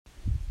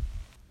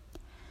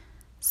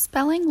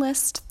Spelling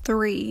List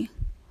 3.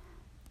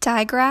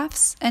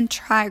 Digraphs and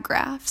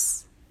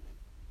trigraphs.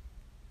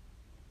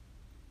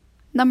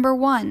 Number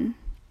 1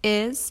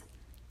 is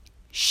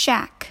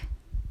shack.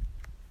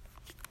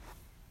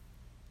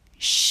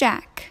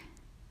 Shack.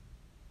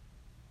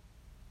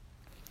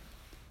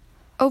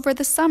 Over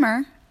the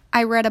summer,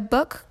 I read a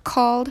book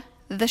called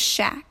The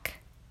Shack.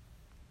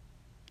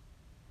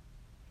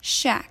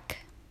 Shack.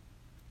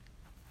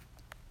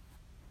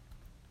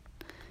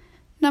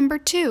 Number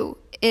 2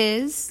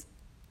 is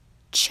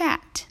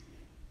chat.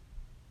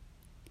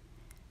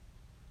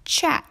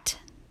 Chat.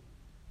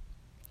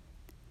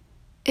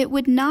 It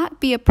would not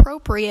be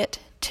appropriate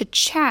to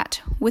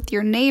chat with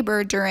your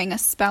neighbor during a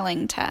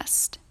spelling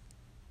test.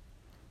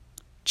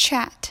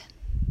 Chat.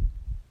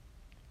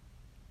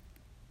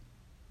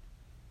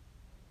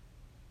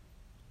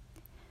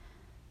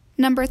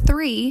 Number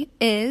 3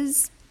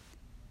 is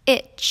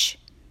itch.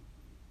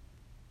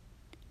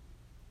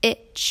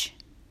 Itch.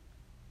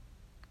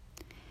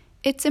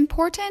 It's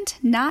important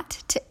not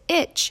to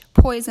itch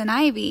poison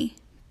ivy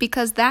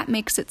because that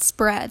makes it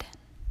spread.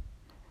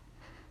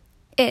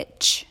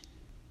 Itch.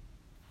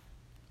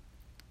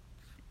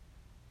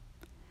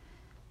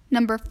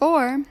 Number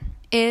 4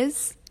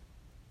 is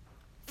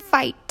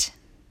fight.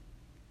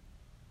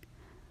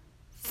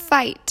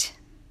 Fight.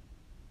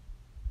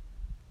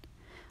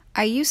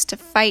 I used to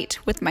fight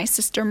with my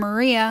sister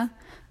Maria,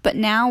 but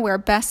now we're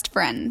best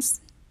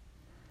friends.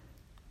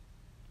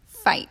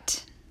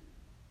 Fight.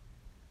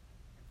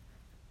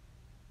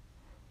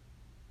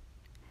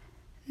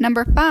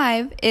 Number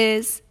 5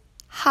 is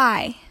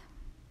high.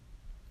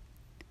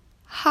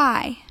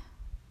 High.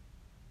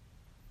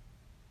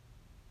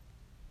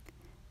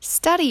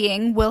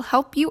 Studying will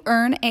help you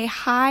earn a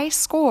high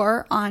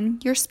score on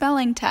your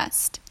spelling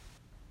test.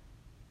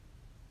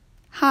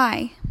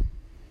 High.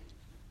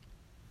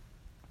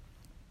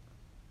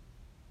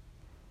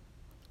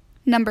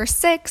 Number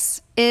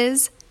 6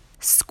 is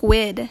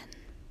squid.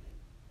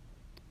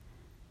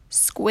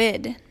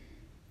 Squid.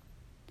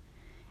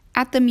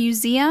 At the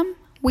museum,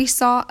 we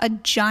saw a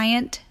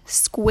giant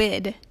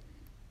squid.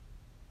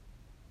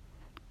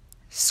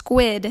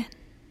 Squid.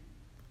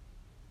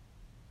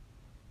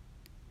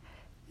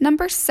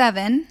 Number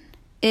 7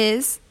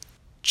 is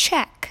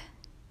check.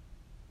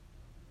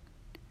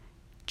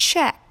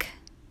 Check.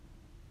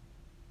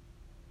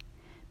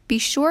 Be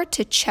sure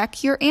to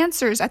check your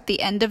answers at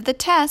the end of the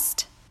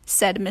test,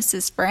 said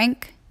Mrs.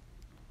 Frank.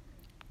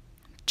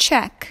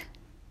 Check.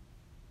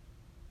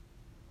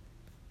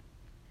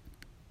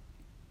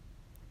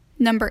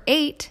 Number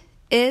 8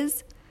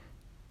 is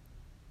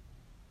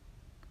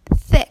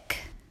thick.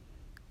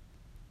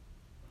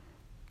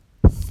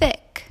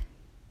 Thick.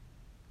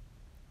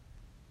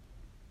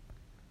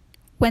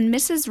 When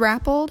Mrs.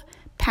 Rappold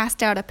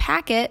passed out a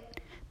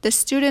packet, the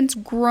students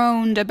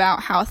groaned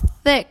about how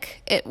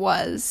thick it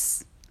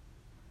was.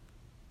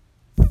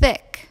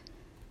 Thick.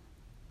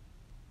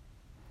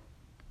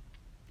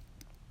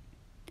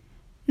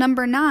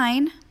 Number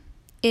 9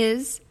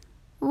 is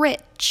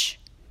rich.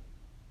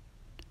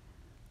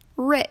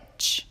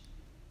 Rich.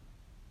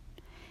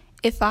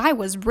 If I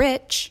was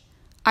rich,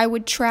 I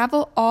would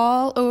travel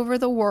all over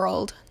the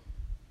world.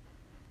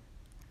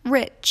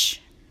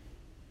 Rich.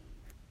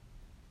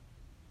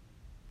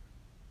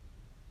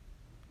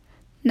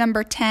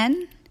 Number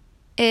 10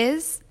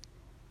 is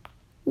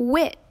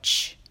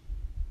witch.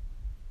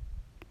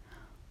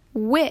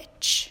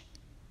 Witch.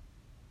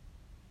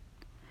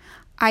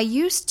 I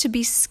used to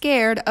be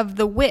scared of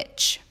the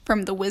witch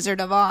from The Wizard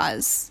of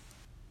Oz.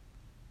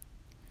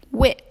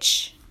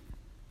 Witch.